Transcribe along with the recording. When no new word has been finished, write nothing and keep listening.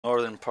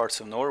northern parts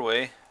of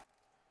Norway.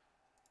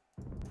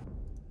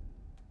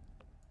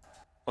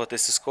 What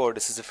is the score?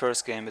 This is the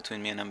first game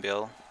between me and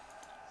MbL.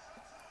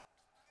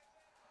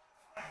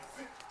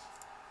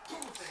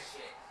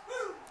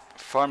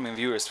 Farming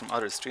viewers from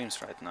other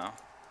streams right now.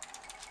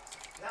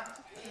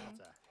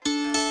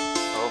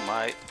 Oh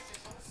my.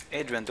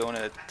 Adrian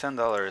donated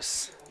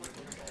 $10.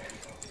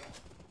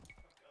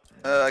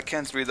 I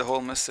can't read the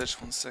whole message,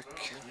 one sec.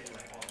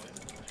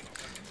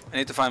 I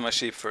need to find my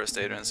sheep first,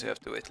 Adrian, so you have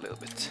to wait a little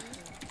bit.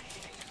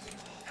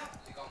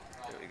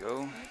 There we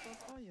go.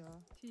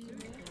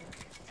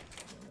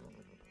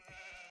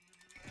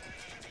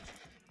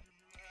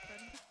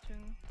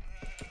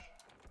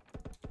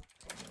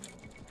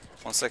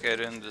 One sec,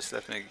 Adrian, just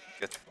let me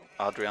get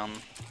Adrian.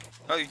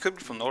 Oh, you could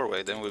be from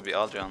Norway, then it would be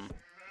Adrian.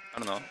 I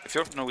don't know. If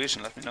you're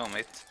Norwegian, let me know,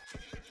 mate.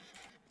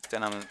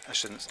 Then I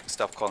shouldn't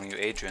stop calling you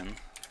Adrian.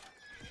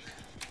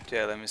 But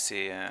yeah, let me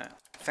see.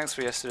 Thanks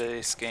for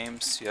yesterday's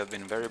games. You have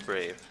been very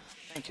brave.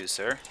 Thank you,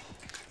 sir.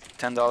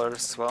 $10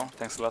 as well.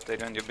 Thanks a lot,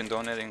 Adrian. You've been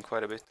donating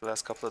quite a bit the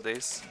last couple of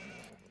days.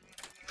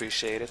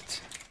 Appreciate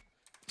it.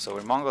 So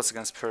we're Mongols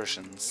against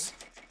Persians.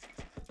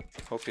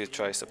 Hope he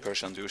tries a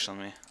Persian douche on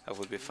me. That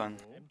would be fun.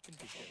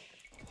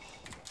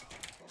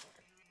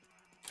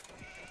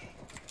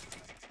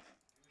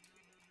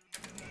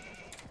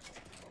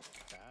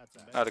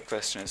 Now the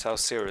question is, how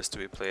serious do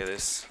we play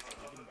this?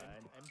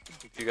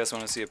 Do you guys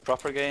want to see a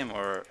proper game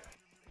or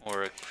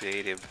a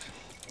creative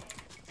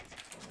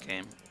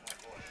game?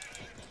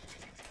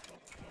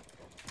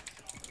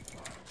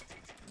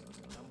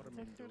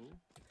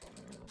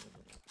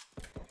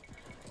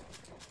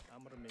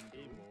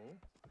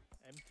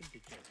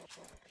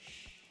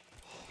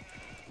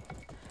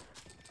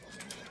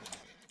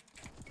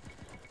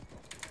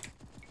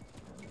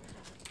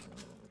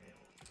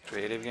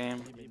 Creative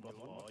game.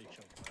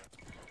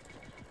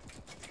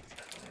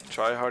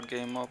 Try hard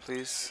game mode,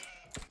 please.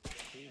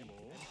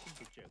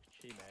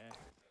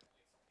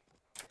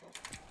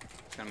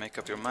 Can make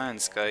up your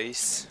minds,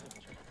 guys.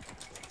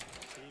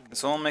 Can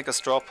someone make a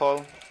straw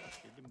poll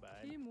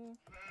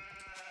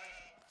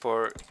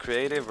for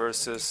creative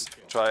versus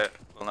well,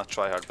 not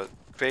try hard, but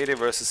creative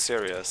versus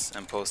serious,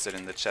 and post it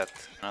in the chat,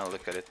 and I'll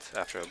look at it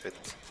after a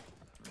bit.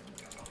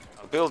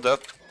 I'll build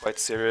up quite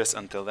serious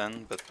until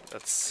then, but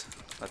let's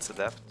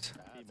adapt.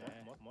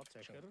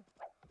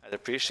 I'd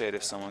appreciate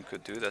if someone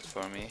could do that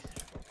for me.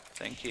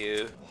 Thank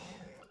you.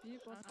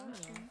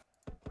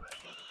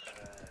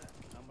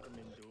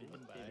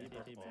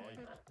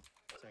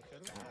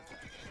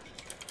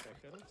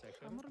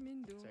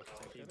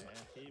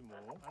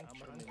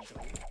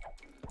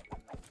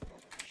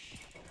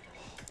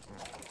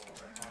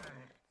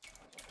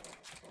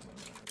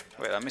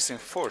 Wait, I'm missing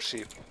 4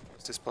 sheep.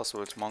 Is this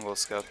possible with Mongol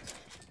Scout?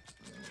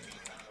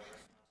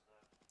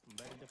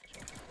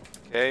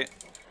 Okay.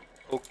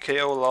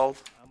 Okay, lol.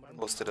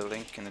 Posted a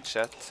link in the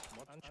chat.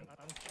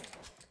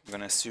 I'm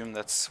gonna assume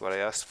that's what I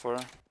asked for.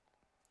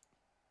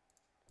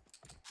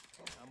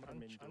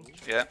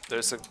 Yeah,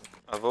 there's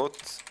a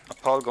vote, a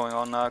poll going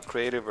on now,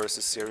 creative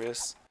versus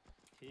serious.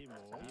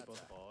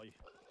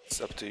 It's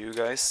up to you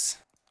guys.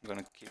 I'm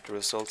gonna keep the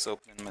results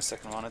open in my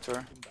second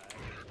monitor.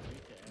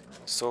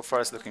 So far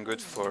it's looking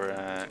good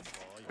for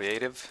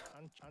creative.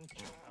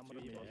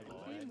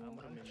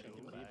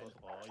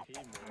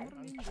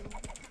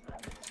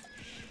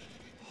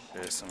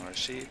 There's some more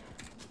sheep.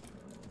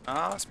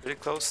 Ah, it's pretty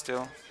close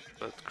still,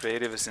 but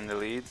creative is in the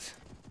lead.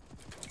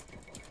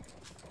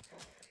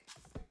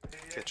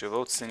 Get your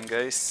votes in,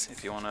 guys,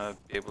 if you want to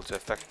be able to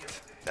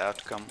affect the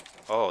outcome.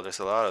 Oh, there's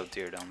a lot of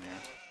deer down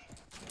here.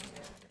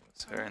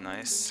 It's very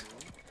nice.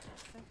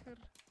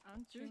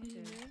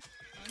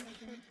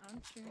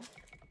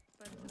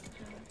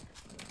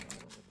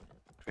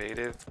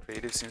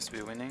 Creative seems to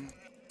be winning.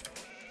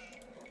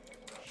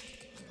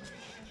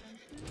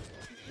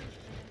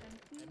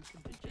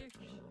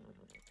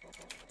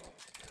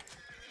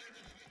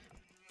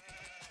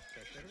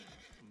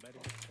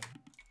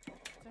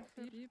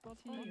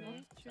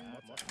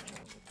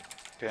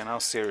 Okay, now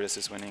Sirius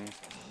is winning.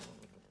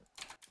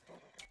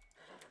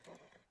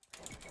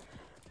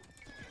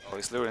 Oh,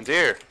 he's luring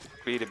deer!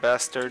 Greedy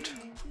bastard.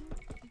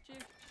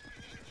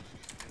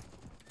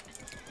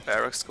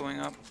 Barracks going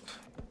up.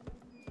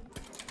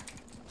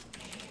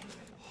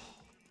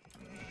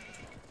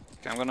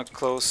 Okay, I'm gonna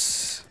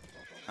close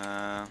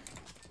the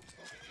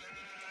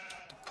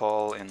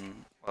poll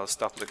in... well,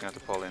 stop looking at the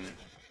poll in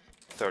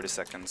 30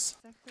 seconds.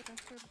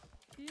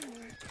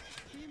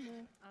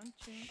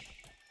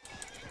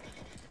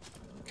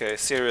 Okay,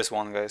 serious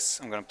one, guys.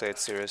 I'm gonna play it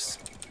serious.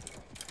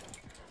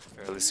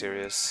 Fairly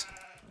serious.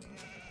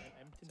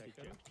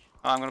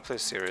 Oh, I'm gonna play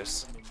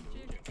serious.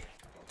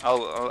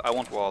 I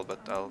won't wall,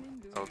 but I'll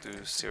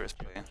do serious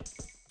play.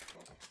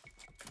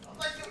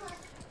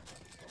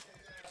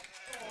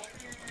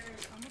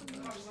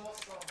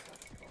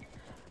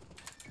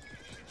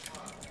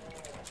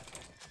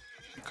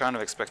 I'm kind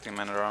of expecting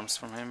men at arms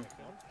from him.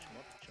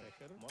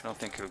 I don't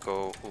think he'll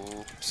go.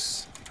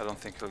 Oops. I don't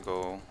think he'll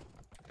go.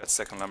 That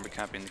second lumber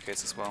camp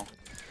indicates as well.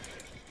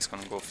 He's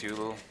gonna go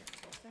feudal.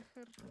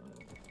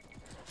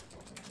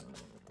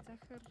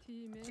 Need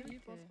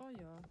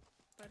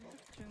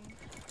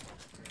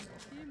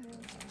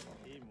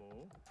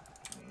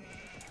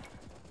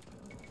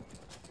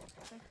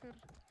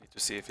to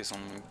see if he's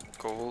on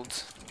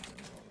gold.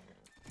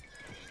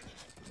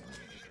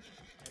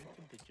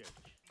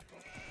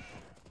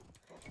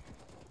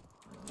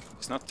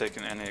 He's not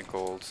taking any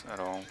gold at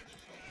all.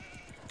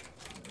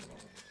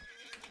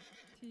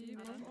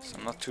 So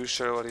I'm not too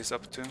sure what he's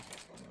up to.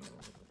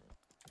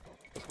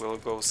 But we'll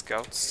go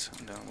scouts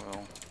and then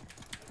we'll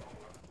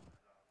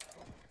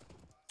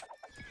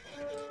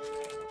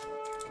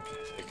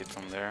take it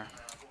from there.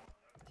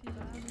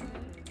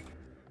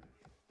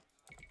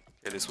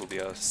 Okay, this will be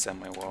a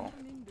semi-wall.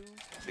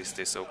 At least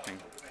this opening.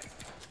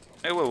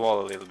 Maybe we'll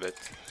wall a little bit.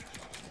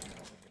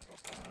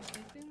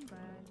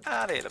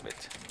 A little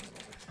bit.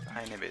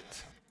 Tiny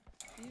bit.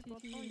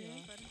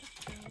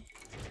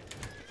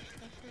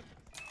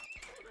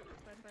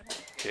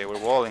 Okay, we're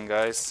walling,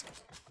 guys.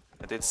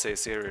 I did say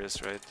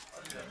serious, right?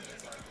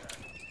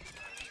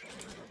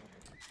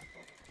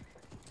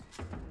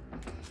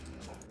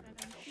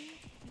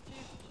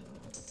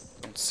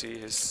 Don't see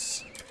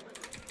his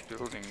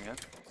building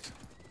yet.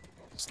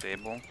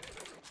 Stable.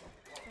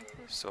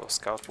 So,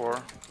 scout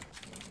war.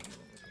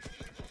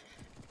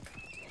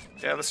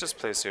 Yeah, let's just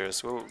play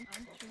serious. We'll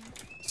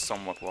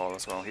somewhat wall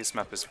as well. His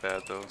map is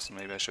bad though, so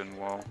maybe I shouldn't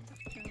wall.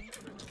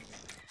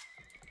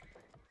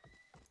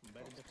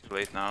 Too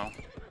late now.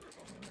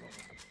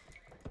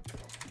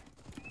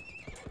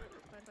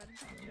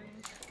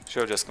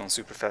 Should have just gone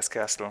super fast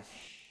castle.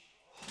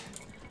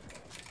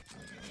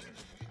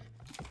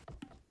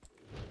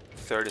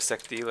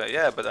 30-sec delay.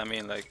 Yeah, but I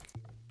mean, like,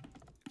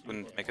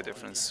 wouldn't make a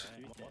difference.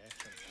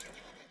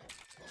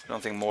 I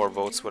don't think more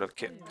votes would have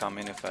come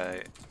in if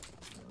I...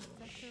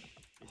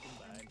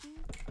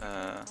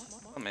 well,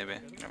 maybe,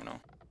 you never know.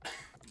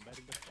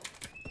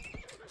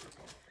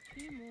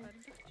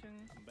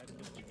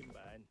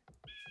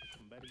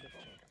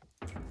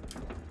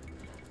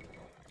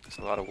 There's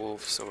a lot of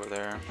wolves over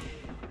there.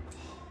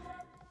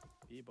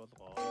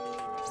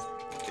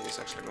 Okay, he's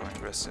actually going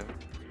aggressive.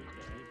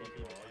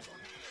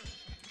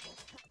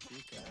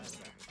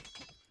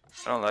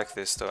 I don't like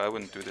this though, I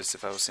wouldn't do this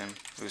if I was him,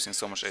 losing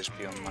so much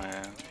HP on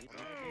my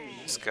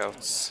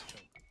scouts.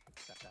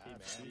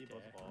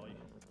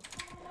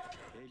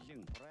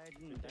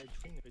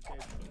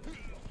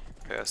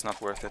 Okay, it's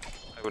not worth it.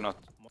 I would not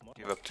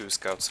give up 2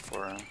 scouts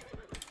for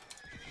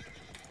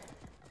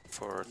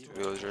 2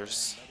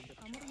 villagers.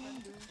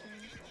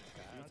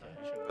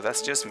 But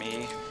that's just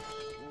me.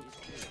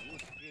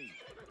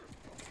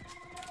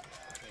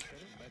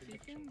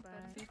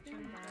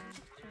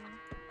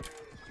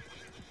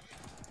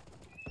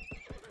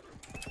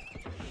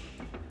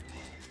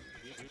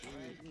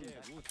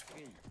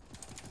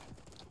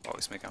 Oh,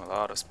 he's making a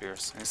lot of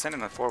spears. And he's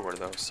sending them forward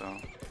though, so...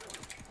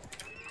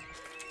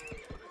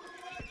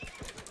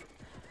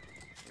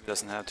 He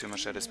doesn't have too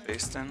much at his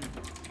base then.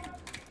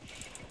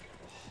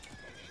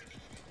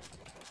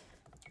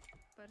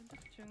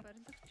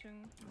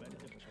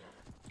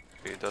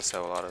 Okay, he does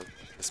have a lot of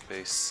his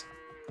base.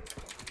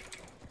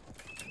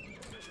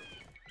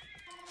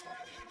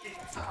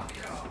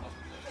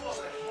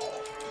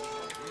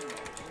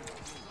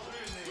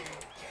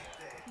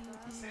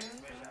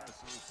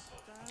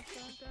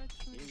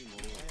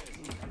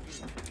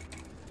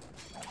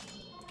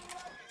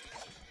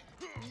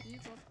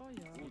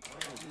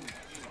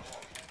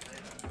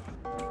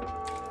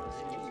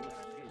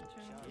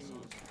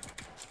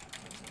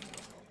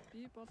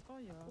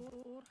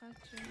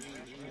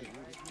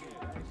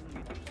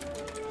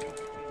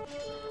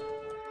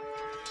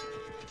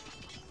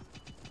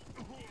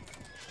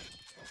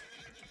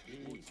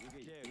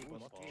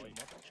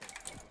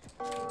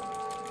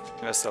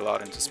 Invest a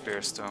lot into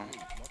spears though.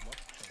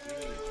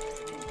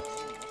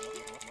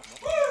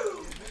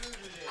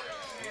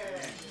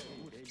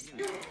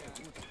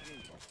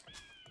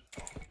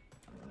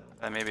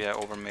 And maybe I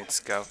overmade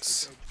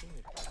scouts.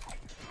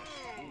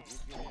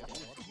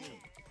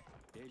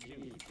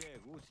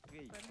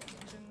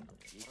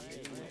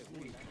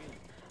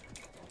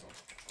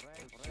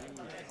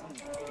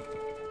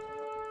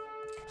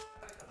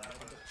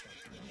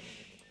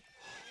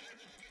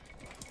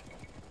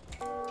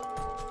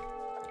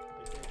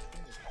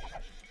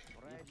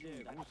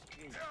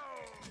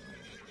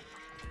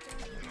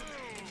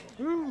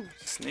 Woo!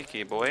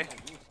 Sneaky boy.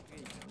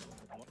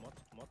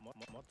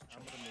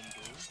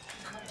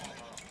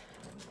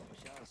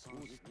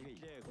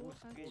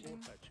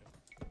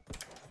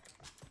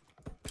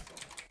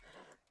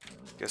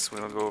 Guess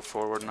we'll go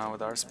forward now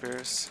with our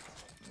spears.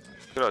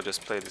 Could have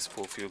just played this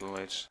full feudal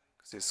age,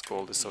 because his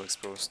gold is so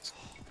exposed.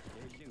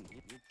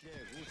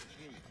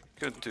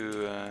 Could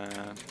do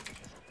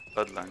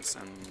bloodlines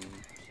and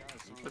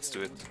let's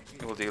do it.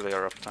 It will delay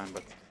our uptime,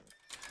 but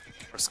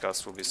our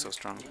scouts will be so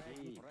strong.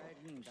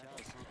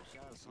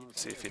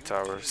 See if he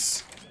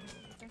towers.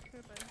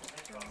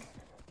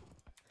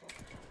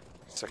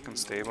 Second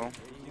stable.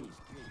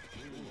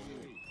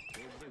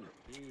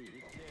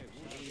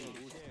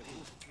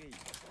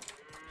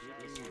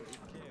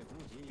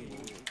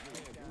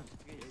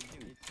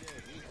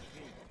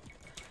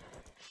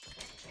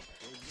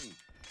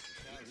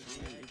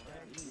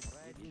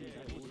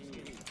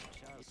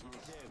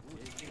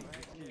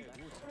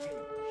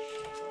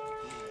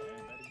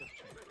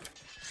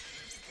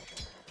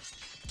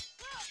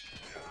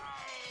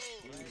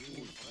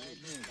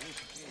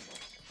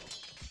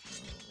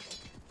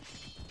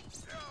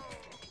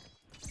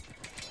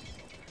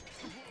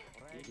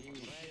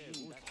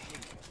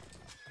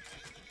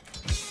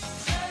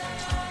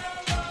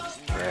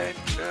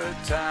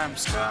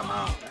 times, come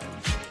on.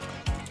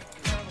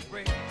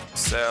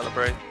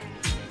 Celebrate.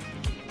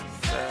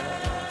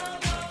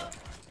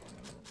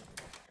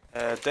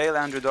 Dale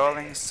Andrew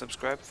Darling,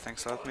 subscribe.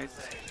 Thanks a lot, mate.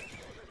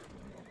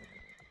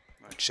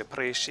 Much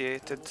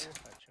appreciated.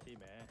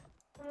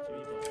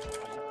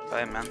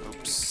 Bye, man.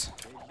 Oops.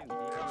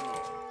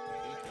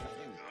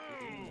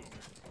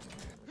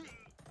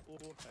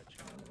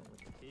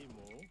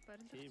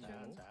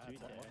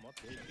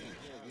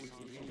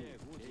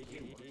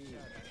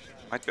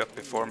 Might be up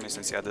before me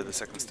since he added the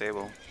second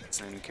stable.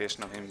 It's an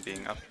indication of him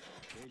being up.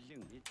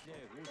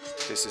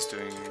 This is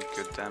doing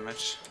good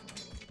damage.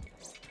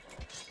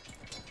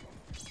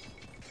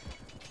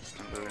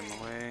 Lure him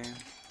away.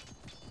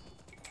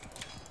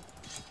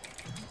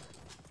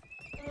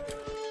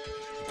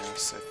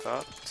 Yes, I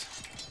thought.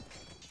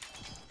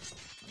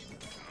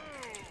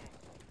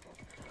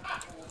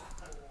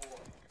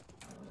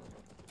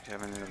 Do you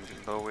have any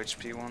low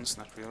HP ones?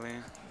 Not really.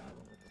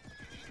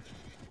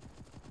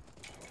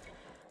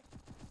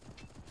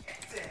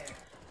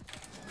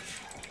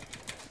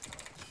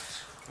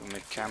 We'll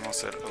make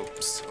camels at...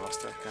 Oops,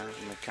 lost that guy.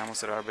 We'll make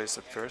camels at our base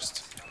at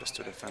first, just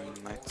to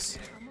defend knights.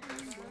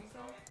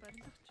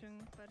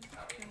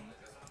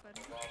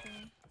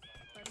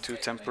 2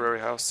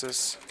 temporary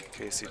houses, in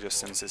case he just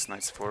sends his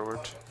knights forward.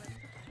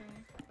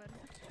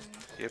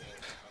 Yep.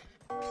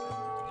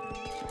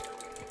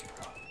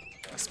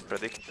 As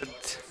predicted.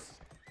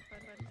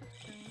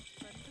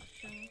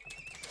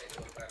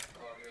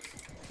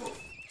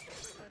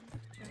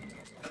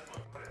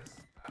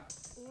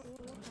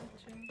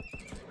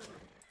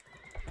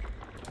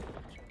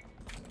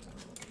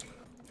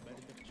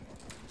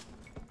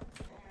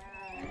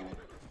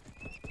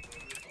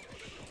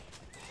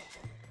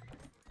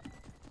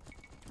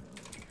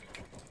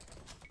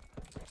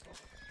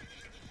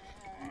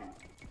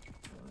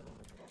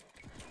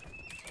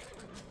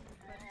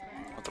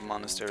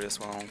 Monastery as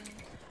well.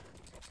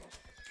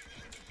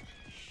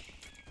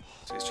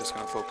 So he's just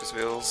gonna focus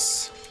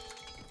Wills.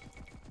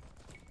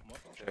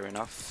 Fair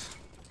enough.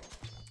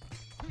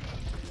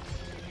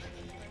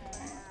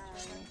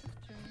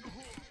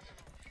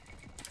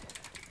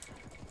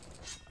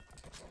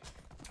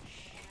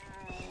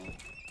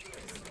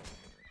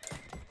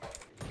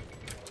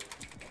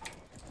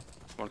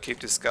 We'll keep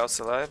the scouts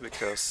alive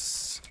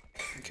because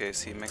in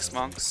case he makes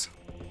monks,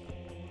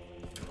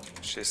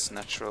 which is a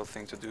natural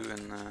thing to do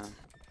in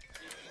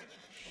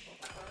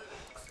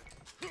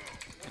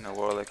a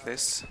war like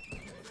this.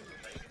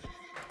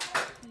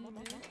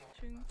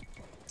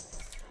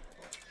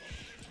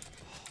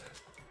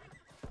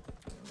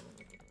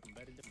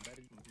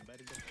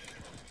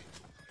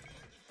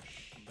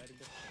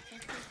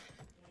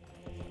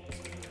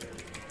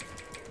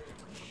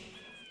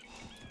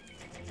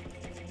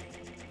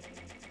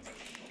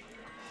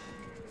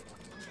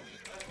 I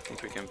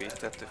think we can beat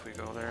that if we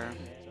go there.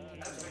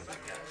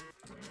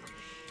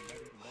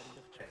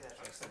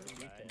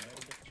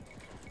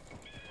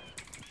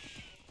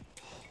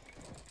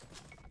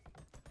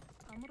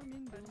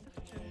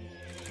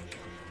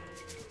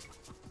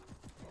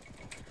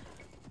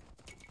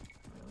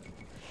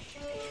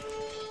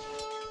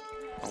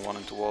 I want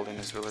him to wall in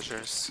his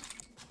villagers.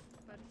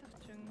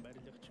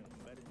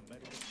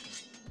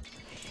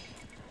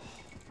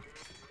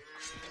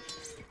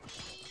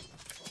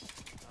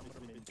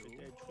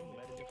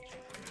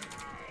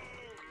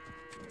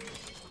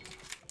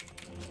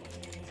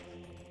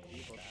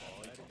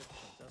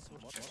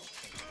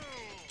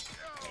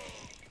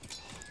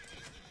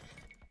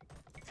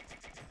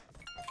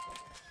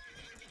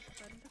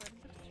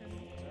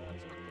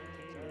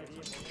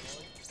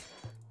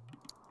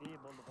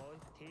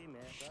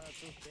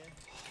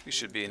 We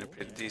should be in a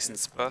pretty decent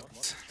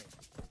spot.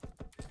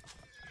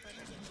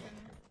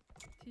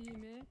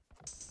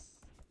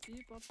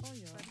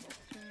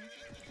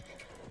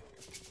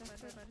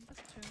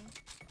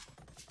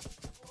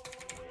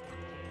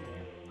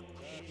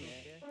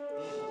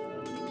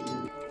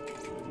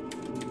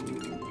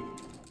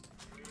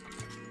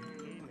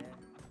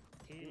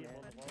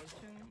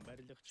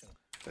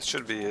 That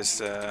should be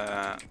his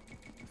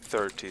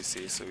third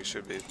TC, so we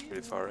should be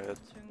pretty far ahead.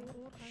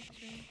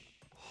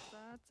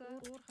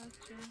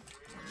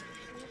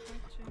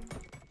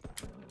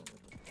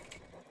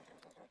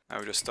 I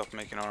would just stop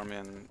making army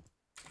and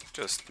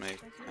just make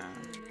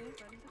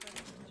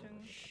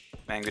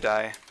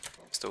Mangudai,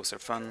 because those are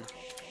fun.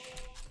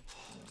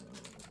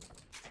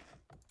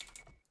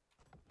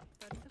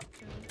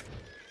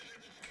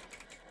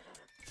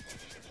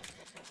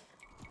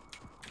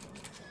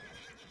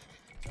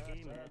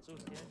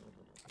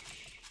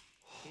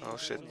 Oh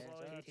shit.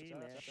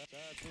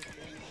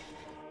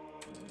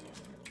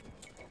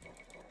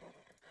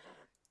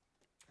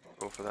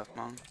 Go for that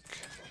monk.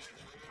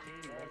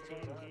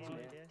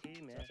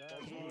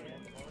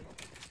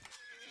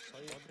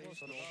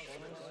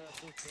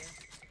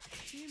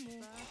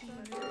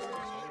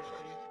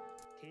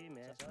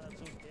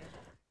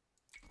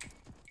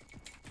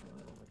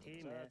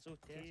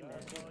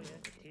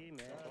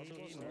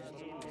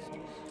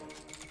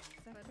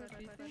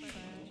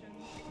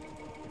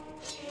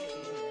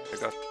 I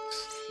got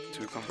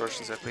 2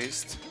 conversions at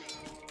least.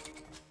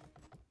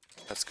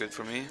 That's good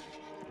for me.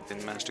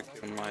 Didn't manage to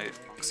kill my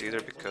monks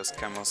either because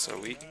camels are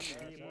weak.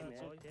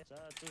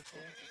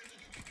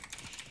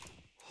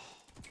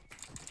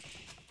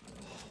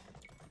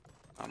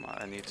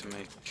 I need to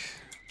make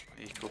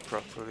eco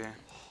properly.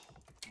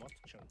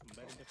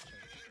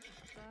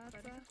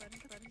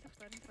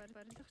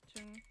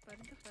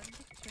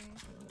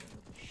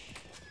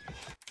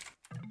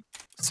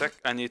 Sec,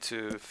 I need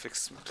to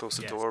close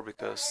the door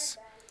because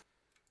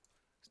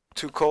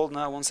too cold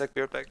now. 1 sec,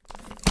 beer back.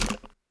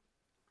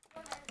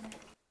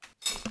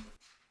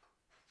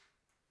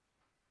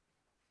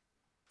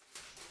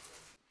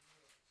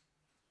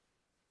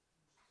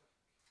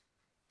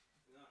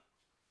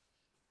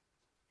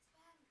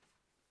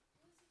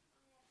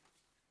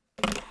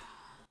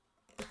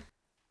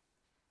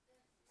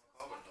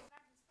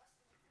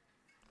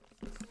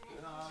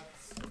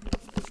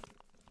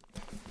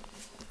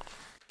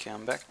 Okay,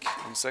 I'm back.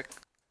 1 sec.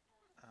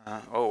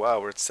 Oh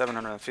wow, we're at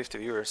 750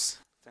 viewers.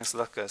 Thanks a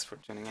lot, guys, for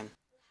tuning in.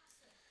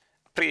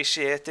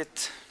 Appreciate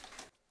it.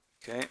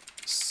 Okay,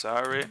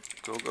 sorry.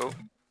 Go.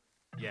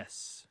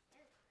 Yes.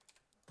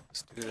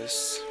 Let's do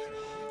this.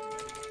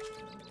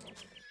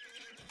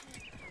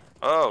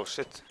 Oh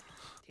shit.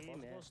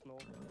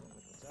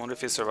 Wonder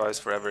if he survives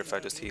forever if I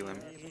just heal him.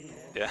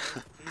 Yeah,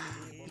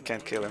 you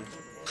can't kill him.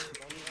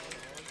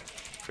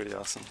 Pretty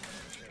awesome.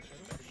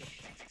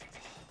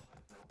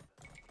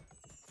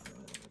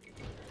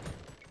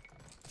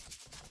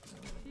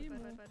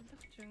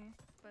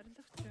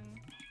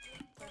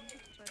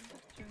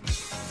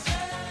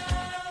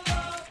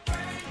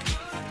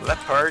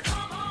 Leopard,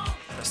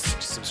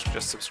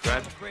 just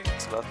subscribe.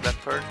 Thanks a lot,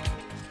 Leopard.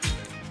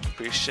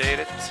 Appreciate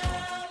it.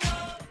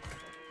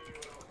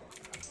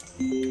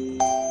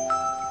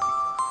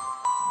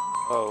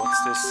 Oh,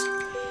 what's this?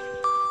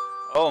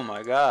 Oh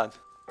my god.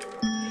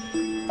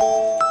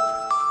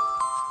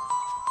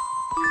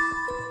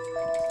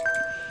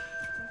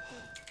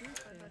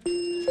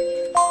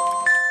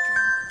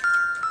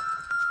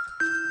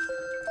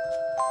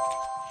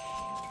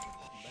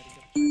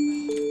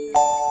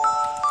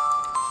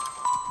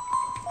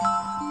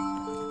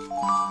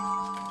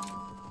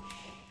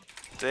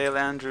 Dale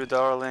Andrew,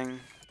 darling,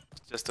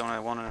 just only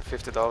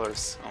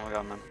 $150. Oh my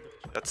god, man,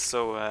 that's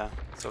so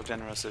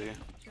generous of you.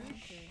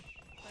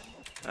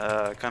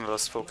 I kind of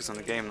lost focus on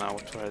the game now.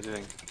 What am I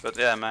doing? But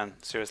yeah, man,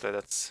 seriously,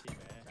 that's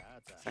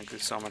thank you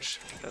so much.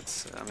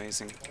 That's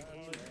amazing.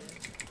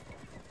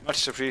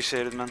 Much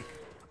appreciated, man.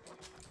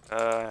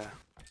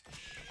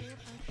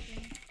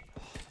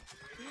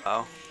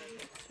 Wow,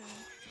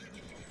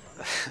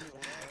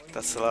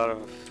 that's a lot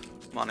of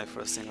money for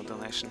a single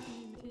donation.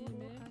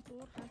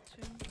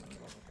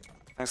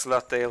 Thanks a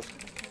lot, Dale.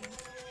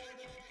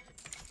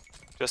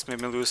 Just made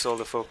me lose all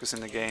the focus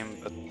in the game,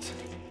 but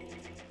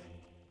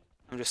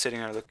I'm just sitting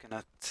here looking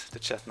at the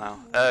chat now.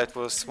 It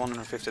was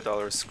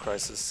 $150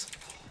 crisis.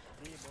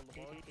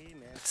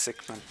 It's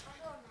sick, man.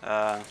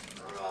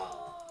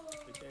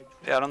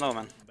 Yeah, I don't know,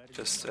 man.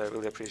 Just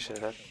really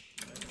appreciate that.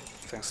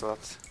 Thanks a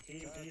lot.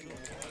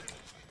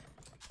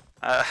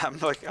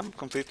 I'm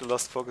completely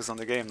lost focus on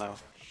the game now.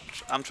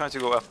 I'm trying to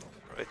go up,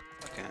 right?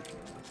 Okay.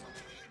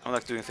 I'm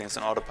like doing things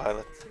on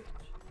autopilot.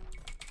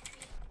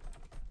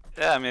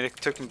 Yeah, I mean, it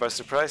took me by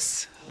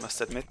surprise, I must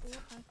admit.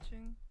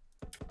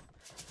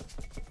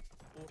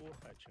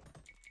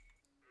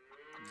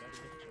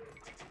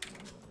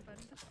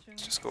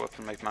 Let's just go up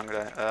and make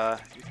manga.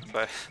 You can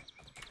buy.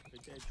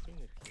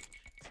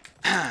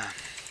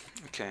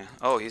 Okay.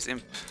 Oh, he's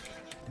imp.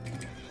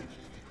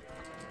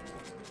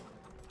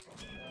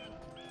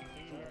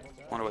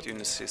 Wonder what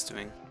Eunice is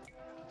doing.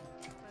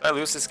 If I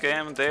lose this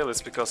game, Dale,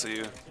 it's because of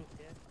you.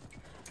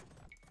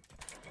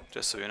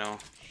 Just so you know.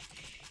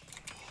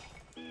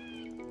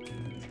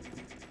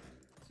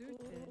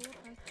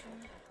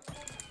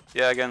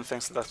 Yeah, again,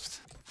 thanks a lot.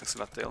 Thanks a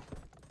lot, Dale.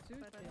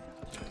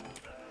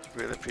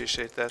 Really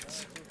appreciate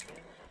that.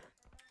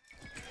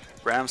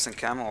 Rams and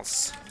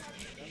camels.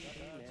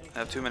 I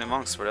have too many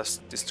monks for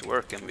this to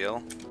work,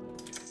 MbL.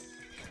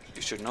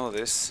 You should know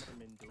this.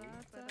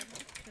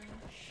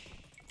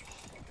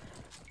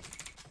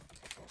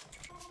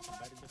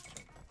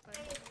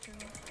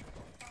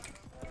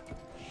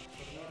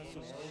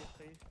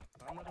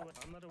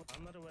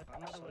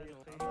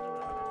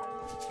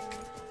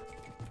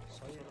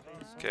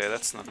 Okay,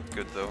 that's not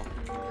good though.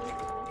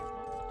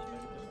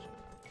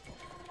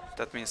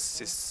 That means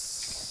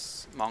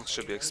his monks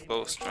should be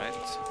exposed, right?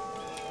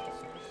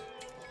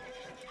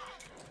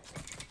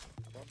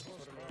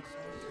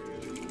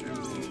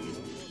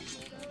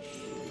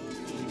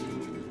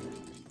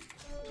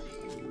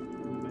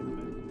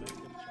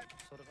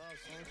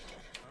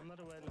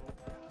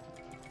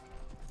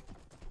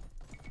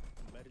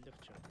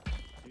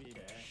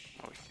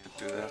 Oh, we can't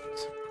do that.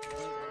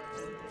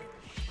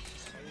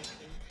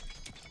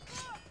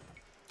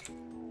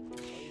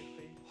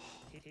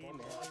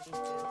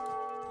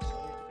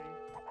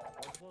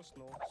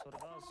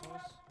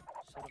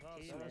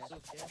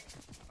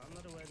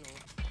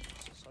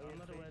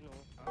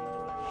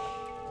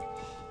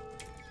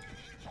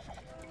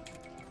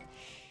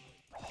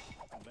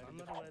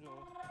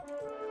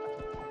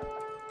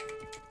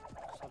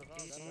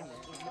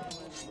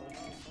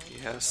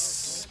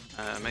 Yes.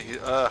 Maybe.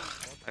 I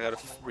gotta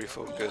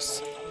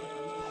refocus.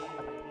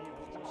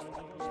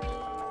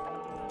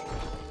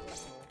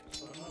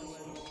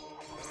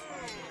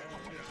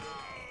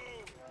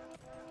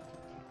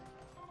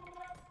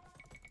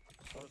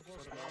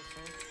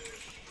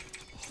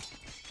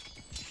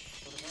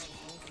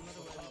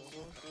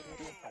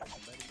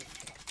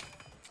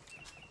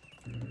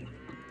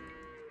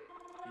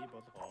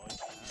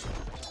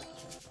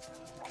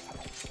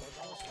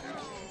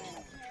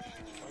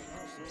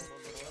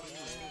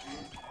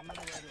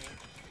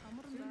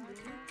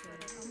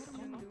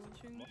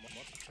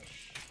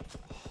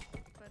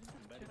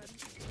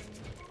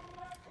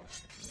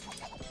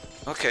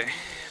 Okay,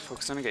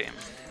 focus on the game.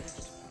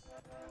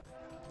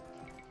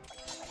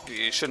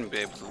 You shouldn't be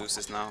able to lose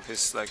this now.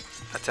 His like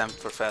attempt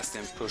for fast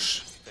in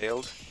push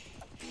failed,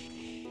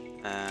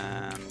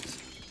 and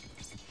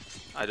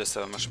I just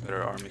have a much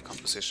better army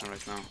composition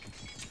right now.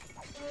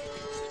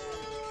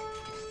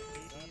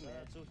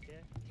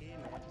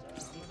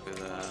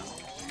 With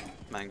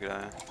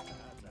Manga.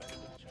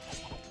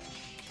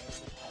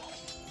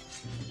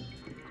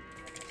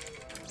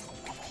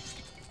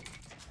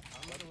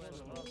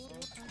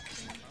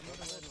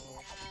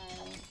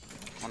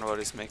 Wonder what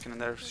he's making in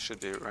there. Should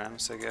be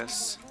Rams, I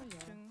guess.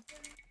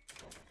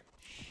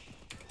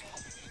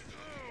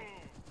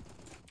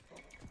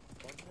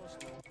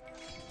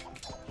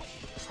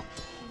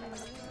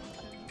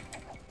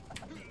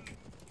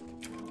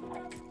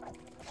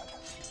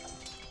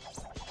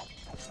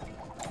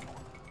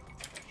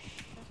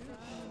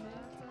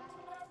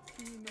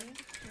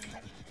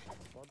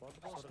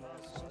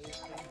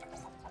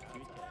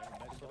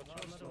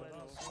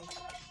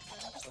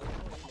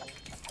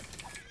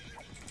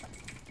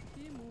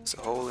 There's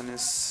a hole in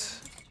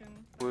his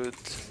wood.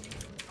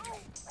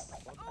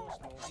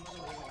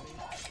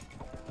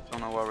 Don't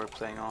know what we're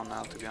playing on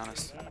now, to be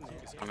honest.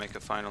 He's gonna make a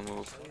final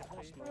move.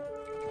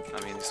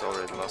 I mean, he's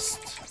already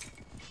lost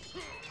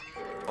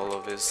all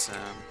of his.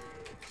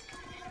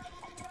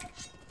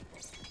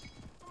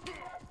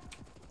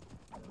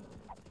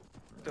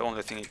 The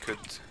only thing he could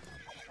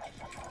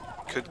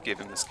give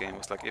him this game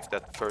was like if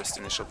that first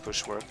initial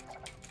push worked.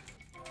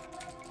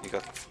 He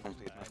got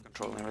complete map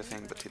control and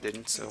everything, but he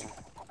didn't, so...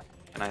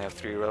 And I have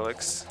 3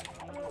 relics.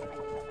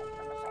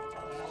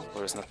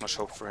 There's not much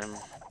hope for him.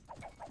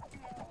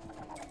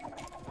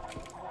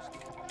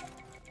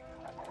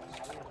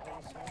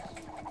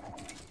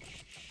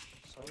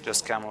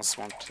 Just camels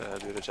won't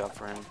do the job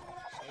for him.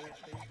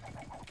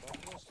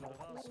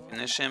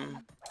 Finish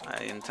him?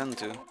 I intend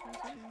to.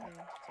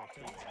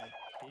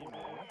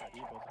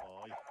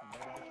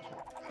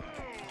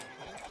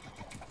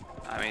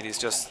 I mean,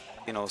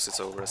 he knows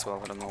it's over as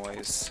well. I don't know why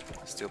he's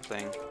still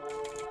playing.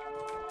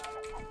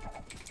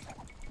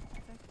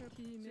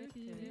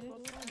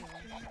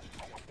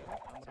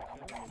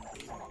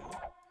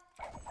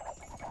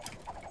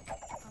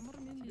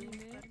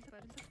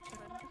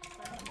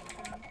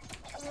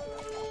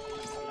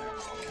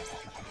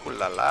 Ooh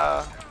la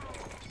la.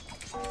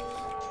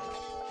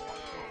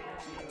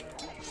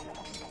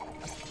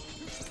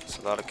 It's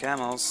a lot of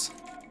camels.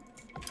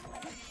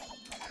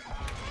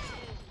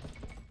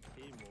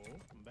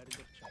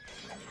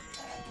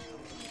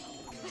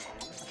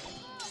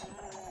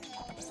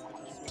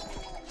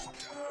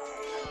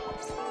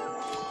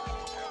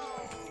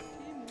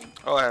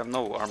 Oh, I have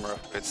no armor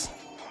upgrades.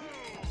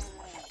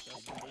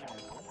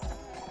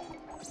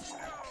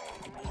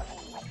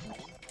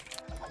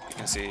 You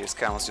can see his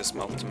camels just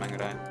melt to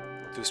Mangudai.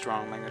 Too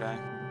strong, Mangudai.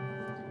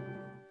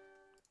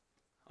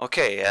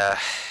 Okay, yeah.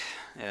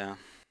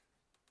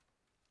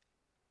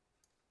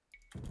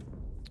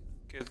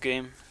 Good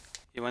game.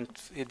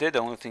 He did the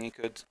only thing he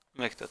could,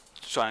 make that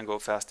try and go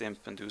fast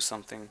imp and do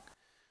something.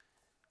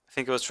 I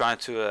think I was trying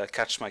to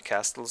catch my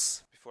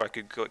castles before I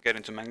could get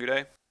into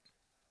Mangudai.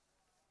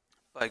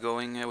 By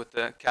going with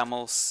the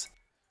camels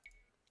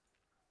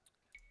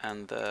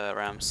and the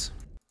rams.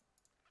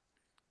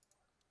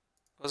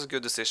 It was a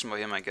good decision by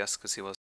him, I guess, because he was